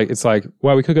 Yeah. They're just like, it's like,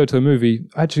 well, we could go to a movie.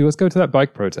 Actually, let's go to that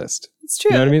bike protest. It's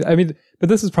true. You know what I mean? But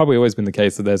this has probably always been the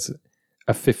case, that there's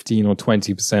a 15 or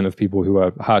 20% of people who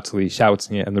are heartily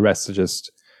shouting it and the rest are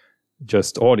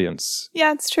just audience.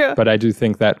 Yeah, it's true. But I do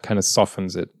think that kind of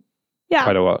softens it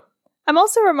quite a lot. I'm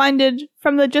also reminded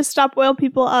from the Just Stop Oil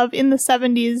people of, in the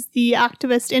 70s, the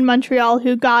activist in Montreal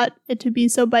who got it to be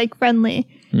so bike friendly.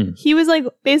 He was like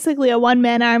basically a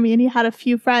one-man army, and he had a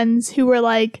few friends who were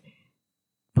like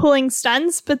pulling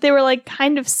stunts, but they were like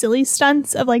kind of silly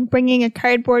stunts of like bringing a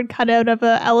cardboard cutout of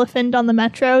an elephant on the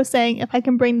metro, saying, if I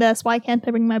can bring this, why can't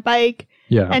I bring my bike?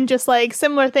 Yeah. And just like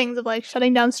similar things of like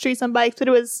shutting down streets on bikes, but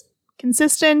it was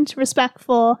consistent,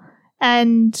 respectful,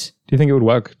 and... Do you think it would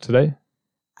work today?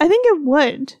 I think it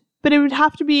would, but it would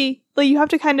have to be, like, you have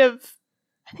to kind of...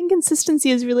 I think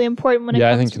consistency is really important when it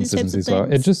comes to these types of things. Yeah, I think consistency as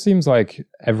well. It just seems like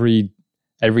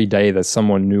every day there's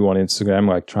someone new on Instagram,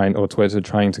 like or Twitter,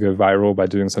 trying to go viral by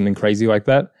doing something crazy like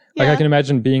that. Like, I can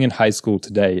imagine being in high school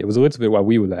today. It was a little bit while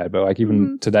we were there, but like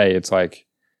even today, it's like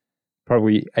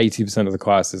probably 80% of the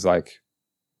class is like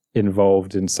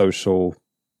involved in social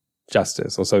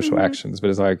justice or social actions. But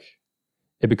it's like,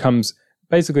 it becomes,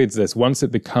 basically it's this, once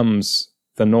it becomes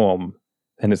the norm,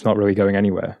 then it's not really going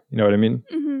anywhere. You know what I mean?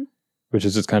 Which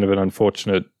is just kind of an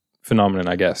unfortunate phenomenon,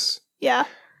 I guess. Yeah.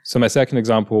 So my second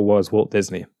example was Walt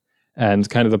Disney. And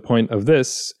kind of the point of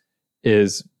this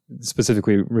is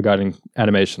specifically regarding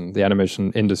animation, the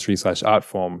animation industry / art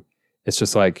form. It's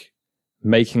just like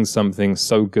making something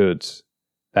so good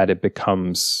that it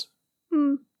becomes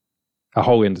a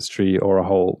whole industry or a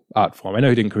whole art form. I know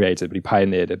he didn't create it, but he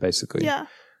pioneered it, basically. Yeah.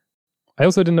 I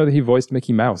also didn't know that he voiced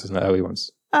Mickey Mouse in the early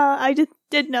ones. I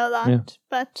did know that,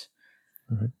 but...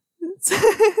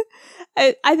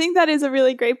 I think that is a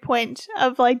really great point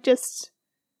of like just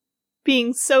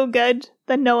being so good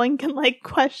that no one can like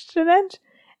question it.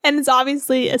 And it's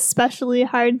obviously especially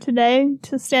hard today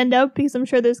to stand out, because I'm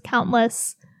sure there's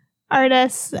countless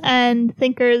artists and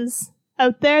thinkers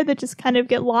out there that just kind of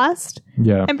get lost.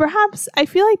 Yeah. And perhaps I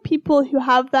feel like people who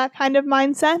have that kind of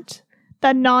mindset,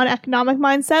 that non-economic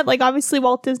mindset, like obviously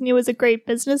Walt Disney was a great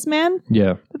businessman.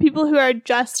 Yeah. But people who are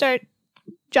just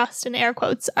in air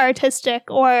quotes, artistic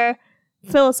or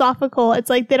philosophical, it's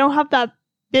like they don't have that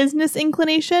business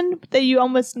inclination that you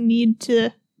almost need to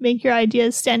make your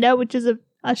ideas stand out, which is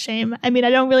a shame. I mean,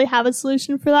 I don't really have a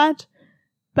solution for that,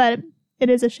 but it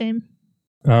is a shame.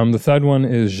 The third one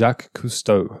is Jacques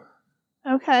Cousteau.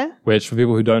 Okay. Which, for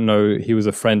people who don't know, he was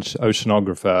a French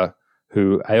oceanographer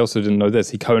who, I also didn't know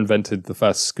this, he co-invented the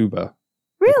first scuba.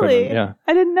 Really? Yeah.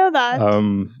 I didn't know that.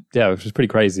 Yeah, which is pretty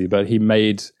crazy, but he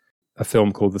made a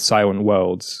film called The Silent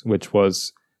Worlds, which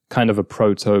was kind of a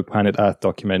proto-Planet Earth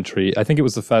documentary. I think it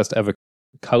was the first ever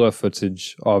color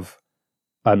footage of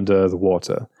under the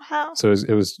water. Wow. So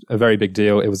it was a very big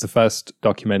deal. It was the first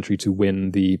documentary to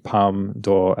win the Palme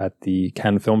d'Or at the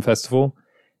Cannes Film Festival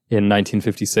in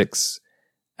 1956.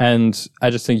 And I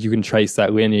just think you can trace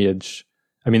that lineage.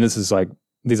 I mean, these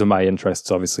are my interests,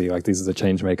 obviously. Like, these are the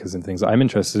change makers and things that I'm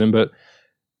interested in. But,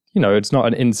 it's not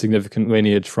an insignificant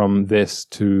lineage from this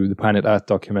to the Planet Earth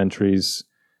documentaries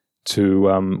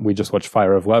to, we just watched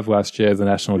Fire of Love last year, the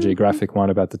National Geographic one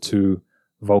about the two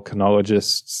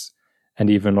volcanologists, and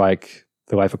even like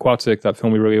The Life Aquatic, that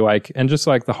film we really like. And just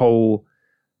like the whole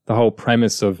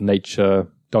premise of nature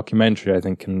documentary, I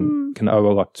think can owe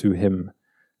a lot to him.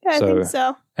 Yeah, I think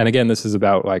so. And again, this is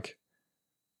about like,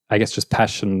 I guess, just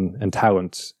passion and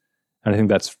talent. And I think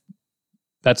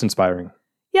that's inspiring.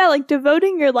 Yeah, like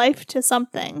devoting your life to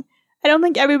something. I don't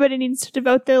think everybody needs to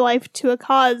devote their life to a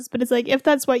cause, but it's like, if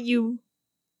that's what you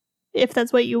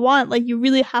want, like, you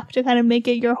really have to kind of make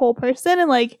it your whole person. And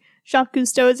like, Jacques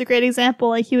Cousteau is a great example.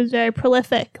 Like, he was very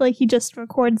prolific. Like, he just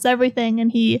records everything,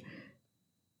 and he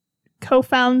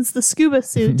co-founds the scuba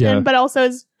suit, but also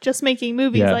is just making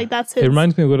movies. Yeah. Like, that's his. It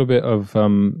reminds me a little bit of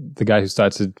the guy who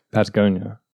started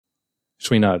Patagonia,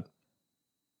 Chouinard.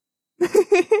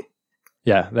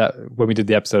 Yeah, that when we did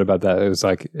the episode about that, it was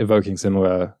like evoking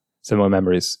similar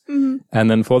memories. Mm-hmm.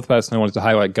 And then fourth person, I wanted to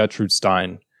highlight Gertrude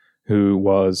Stein, who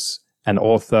was an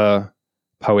author,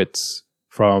 poet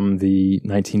from the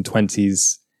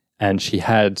 1920s, and she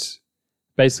had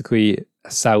basically a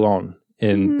salon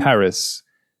in Paris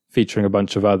featuring a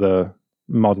bunch of other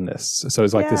modernists. So it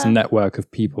was like this network of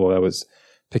people. There was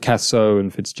Picasso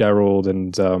and Fitzgerald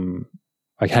and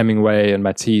like Hemingway and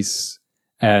Matisse.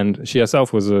 And she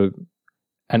herself was an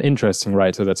interesting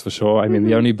writer, that's for sure. I mean,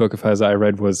 the only book of hers that I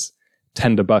read was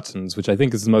Tender Buttons, which I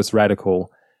think is the most radical.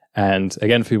 And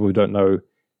again, for people who don't know,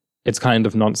 it's kind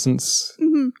of nonsense.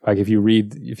 Like, if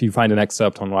you find an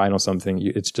excerpt online or something,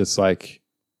 it's just like,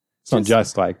 it's not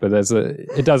just like, but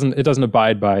it doesn't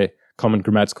abide by common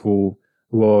grammatical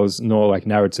laws nor like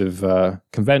narrative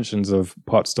conventions of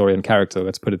plot, story, and character.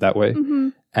 Let's put it that way.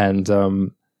 And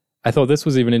I thought this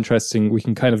was even interesting. We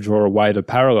can kind of draw a wider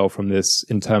parallel from this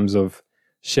in terms of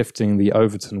shifting the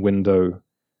Overton window,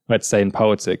 let's say in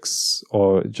politics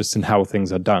or just in how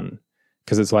things are done.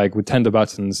 Because it's like with Tender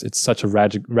Buttons, it's such a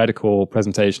radical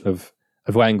presentation of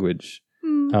language.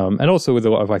 And also with a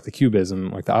lot of like the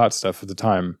cubism, like the art stuff at the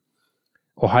time,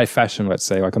 or high fashion, let's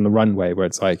say, like on the runway, where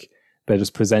it's like they're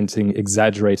just presenting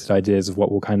exaggerated ideas of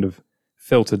what will kind of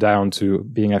filter down to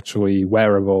being actually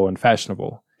wearable and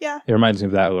fashionable. Yeah. It reminds me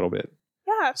of that a little bit.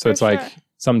 Yeah. So it's like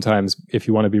sometimes if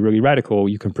you want to be really radical,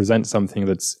 you can present something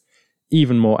that's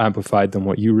even more amplified than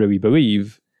what you really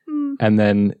believe. And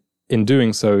then in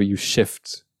doing so, you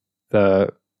shift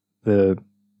the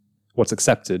what's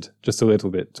accepted just a little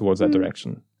bit towards that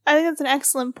direction. I think that's an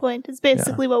excellent point. It's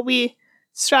basically what we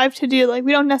strive to do. Like,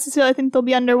 we don't necessarily think there'll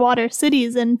be underwater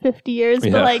cities in 50 years,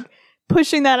 but like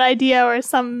pushing that idea or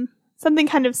something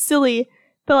kind of silly,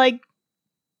 but like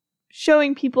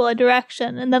showing people a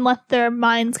direction and then let their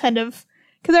minds because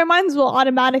their minds will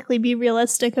automatically be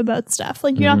realistic about stuff.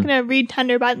 Like, you're not going to read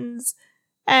Tender Buttons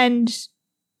and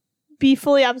be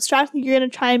fully abstract. You're going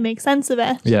to try and make sense of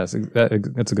it. Yes,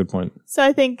 that's a good point. So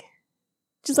I think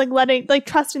just like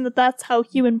trusting that that's how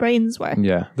human brains work.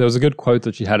 Yeah. There was a good quote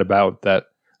that she had about that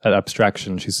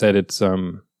abstraction. She said it's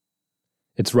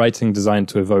writing designed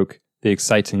to evoke the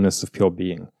excitingness of pure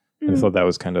being. And I thought that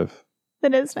was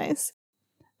that is nice.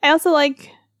 I also like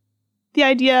the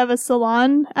idea of a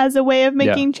salon as a way of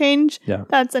making change. Yeah.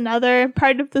 That's another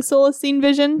part of the Solacene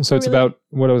vision. So it's really about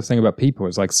what I was saying about people.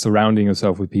 It's like surrounding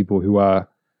yourself with people who are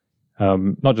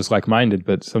not just like-minded,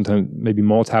 but sometimes maybe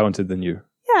more talented than you.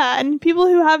 Yeah, and people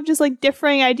who have just like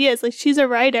differing ideas. Like, she's a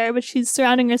writer, but she's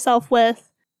surrounding herself with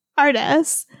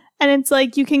artists. And it's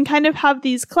like you can kind of have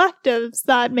these collectives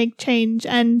that make change.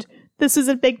 And this is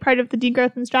a big part of the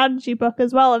Degrowth and Strategy book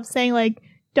as well, of saying like,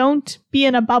 don't be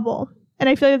in a bubble. And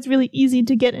I feel like it's really easy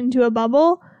to get into a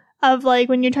bubble of like,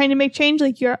 when you're trying to make change,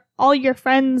 like all your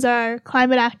friends are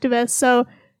climate activists. So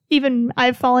even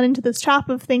I've fallen into this trap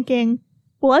of thinking,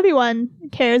 well, everyone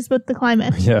cares about the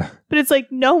climate. Yeah. But it's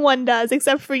like, no one does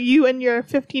except for you and your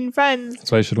 15 friends.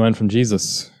 That's why you should learn from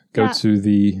Jesus. Go to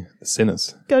the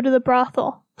sinners. Go to the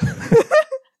brothel.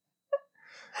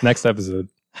 Next episode.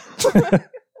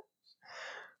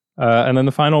 And then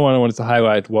the final one I wanted to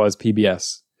highlight was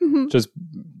PBS. Just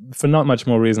for not much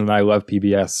more reason than I love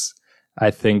PBS. I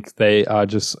think they are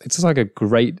it's just like a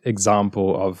great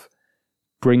example of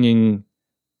bringing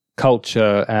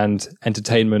culture and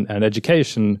entertainment and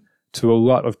education to a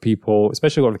lot of people,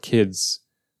 especially a lot of kids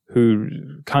who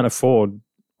can't afford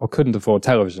or couldn't afford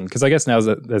television. Because I guess now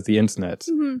there's the internet.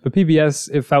 Mm-hmm. For PBS,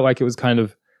 it felt like it was kind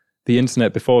of the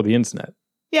internet before the internet.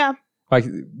 Yeah. Like,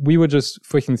 we were just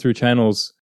flicking through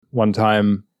channels one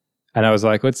time, and I was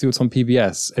like, let's see what's on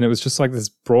PBS. And it was just like this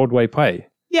Broadway play.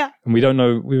 Yeah. And we don't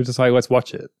know, we were just like, let's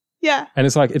watch it. Yeah. And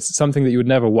it's like, it's something that you would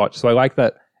never watch. So I like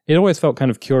that. It always felt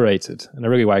kind of curated, and I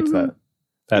really liked Mm-hmm.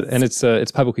 that. And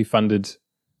it's publicly funded.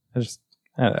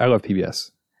 I love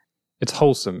PBS. It's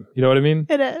wholesome. You know what I mean?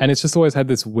 It is. And it's just always had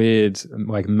this weird,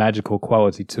 like, magical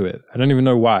quality to it. I don't even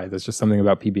know why. There's just something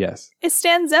about PBS. It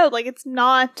stands out. Like, it's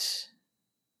not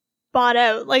bought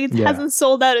out. Like, it hasn't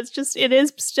sold out. It's just, it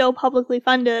is still publicly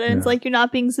funded. And it's like you're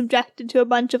not being subjected to a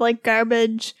bunch of, like,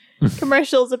 garbage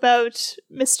commercials about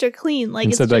Mr. Clean. Like,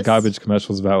 Instead, it's they're just garbage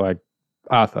commercials about, like,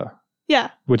 Arthur.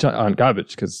 Yeah. Which aren't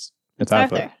garbage because it's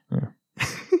Arthur.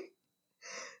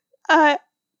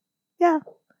 Yeah.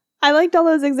 I liked all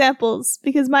those examples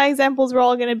because my examples were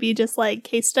all going to be just like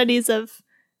case studies of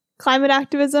climate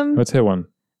activism. Let's hear one.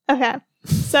 Okay.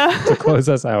 So to close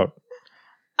us out.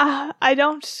 I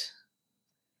don't.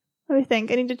 Let me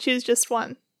think. I need to choose just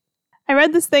one. I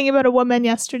read this thing about a woman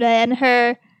yesterday, and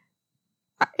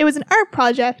it was an art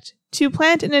project to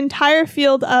plant an entire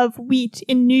field of wheat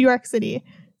in New York City.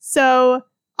 So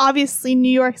obviously, New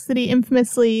York City,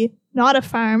 infamously not a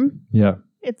farm. Yeah.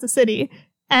 It's a city.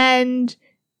 And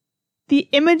the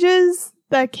images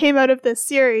that came out of this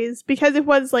series, because it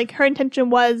was like her intention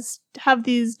was to have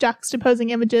these juxtaposing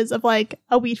images of like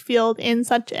a wheat field in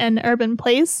such an urban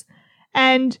place.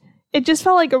 And it just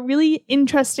felt like a really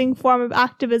interesting form of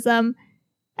activism.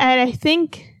 And I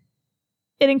think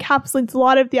it encapsulates a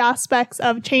lot of the aspects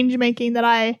of change making that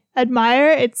I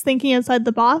admire. It's thinking outside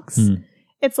the box.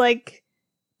 It's like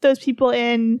those people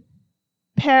in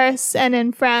Paris and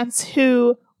in France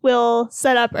who will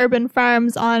set up urban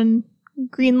farms on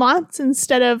green lots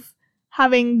instead of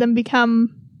having them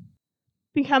become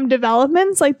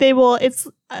developments. Like it's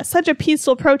such a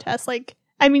peaceful protest. Like,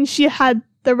 I mean, she had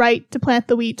the right to plant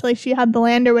the wheat, like she had the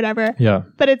land or whatever. Yeah.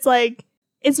 But it's like,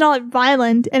 it's not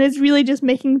violent, and it's really just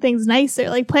making things nicer.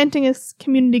 Like planting a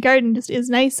community garden just is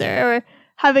nicer, or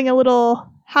having a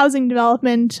little housing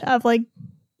development of like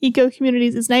eco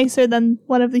communities is nicer than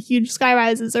one of the huge sky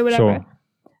rises or whatever.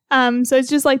 Sure. So it's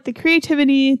just like the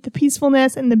creativity, the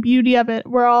peacefulness, and the beauty of it.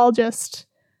 We're all there.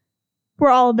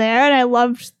 And I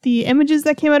loved the images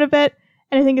that came out of it.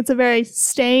 And I think it's a very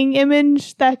staying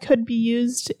image that could be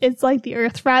used. It's like the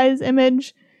Earthrise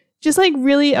image, just like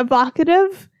really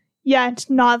evocative, yet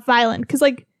not violent. Because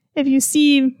like if you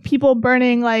see people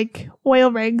burning like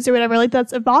oil rigs or whatever, like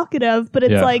that's evocative, but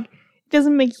it's like, it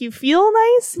doesn't make you feel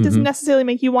nice. It doesn't necessarily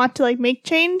make you want to like make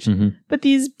change. But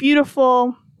these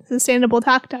beautiful, sustainable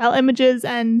tactile images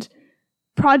and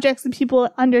projects that people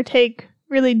undertake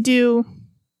really do.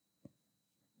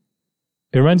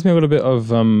 It reminds me a little bit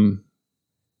of,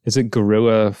 is it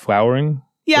guerrilla flowering?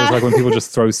 Yeah. It's like when people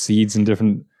just throw seeds in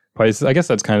different places. I guess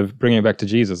that's kind of bringing it back to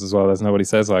Jesus as well. There's nobody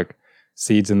says like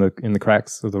seeds in the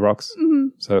cracks of the rocks.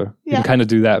 So you can kind of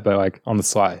do that, but like on the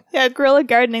sly. Yeah, guerrilla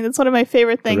gardening. That's one of my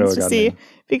favorite things to see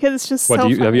because it's just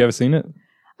fun. Have you ever seen it?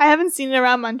 I haven't seen it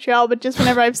around Montreal, but just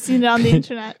whenever I've seen it on the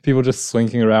internet. People just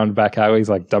slinking around back alleys,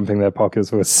 like dumping their pockets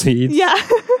full of seeds. Yeah.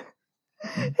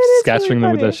 Scattering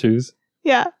them with their shoes.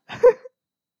 Yeah.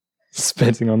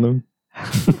 Spitting on them.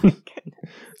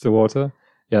 The water.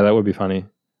 Yeah, that would be funny.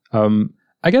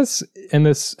 I guess in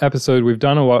this episode, we've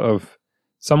done a lot of,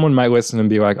 someone might listen and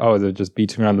be like, oh, they're just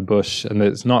beating around the bush. And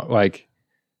it's not like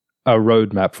a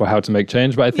roadmap for how to make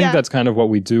change. But I think that's kind of what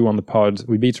we do on the pod.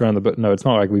 We beat around the bush. No, it's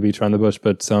not like we beat around the bush,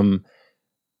 but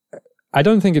I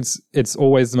don't think it's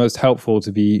always the most helpful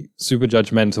to be super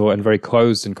judgmental and very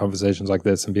closed in conversations like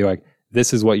this and be like,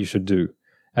 this is what you should do.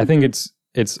 I think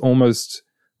it's almost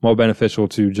more beneficial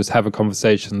to just have a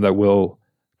conversation that will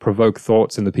provoke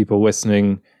thoughts in the people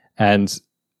listening and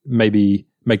maybe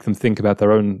make them think about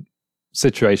their own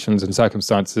situations and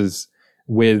circumstances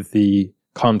with the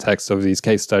context of these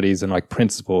case studies and like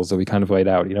principles that we kind of laid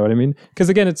out. You know what I mean? Because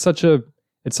again, it's such a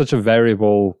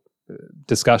variable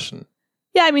discussion.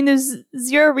 Yeah, I mean, there's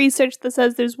zero research that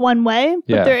says there's one way,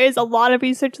 but there is a lot of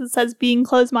research that says being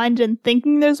closed-minded and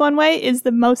thinking there's one way is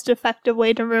the most effective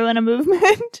way to ruin a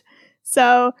movement.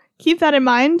 So keep that in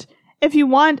mind. If you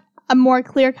want a more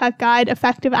clear-cut guide,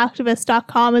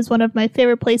 effectiveactivist.com is one of my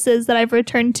favorite places that I've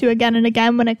returned to again and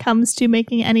again when it comes to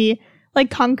making any like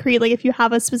concrete, like if you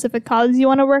have a specific cause you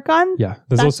want to work on. Yeah,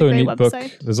 there's also a neat book.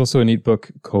 There's also a neat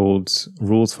book called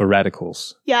Rules for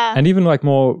Radicals. Yeah. And even like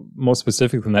more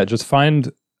specific than that, just find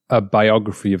a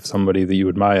biography of somebody that you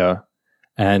admire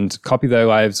and copy their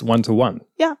lives 1-to-1.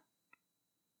 Yeah.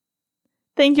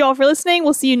 Thank you all for listening.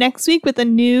 We'll see you next week with a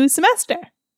new semester.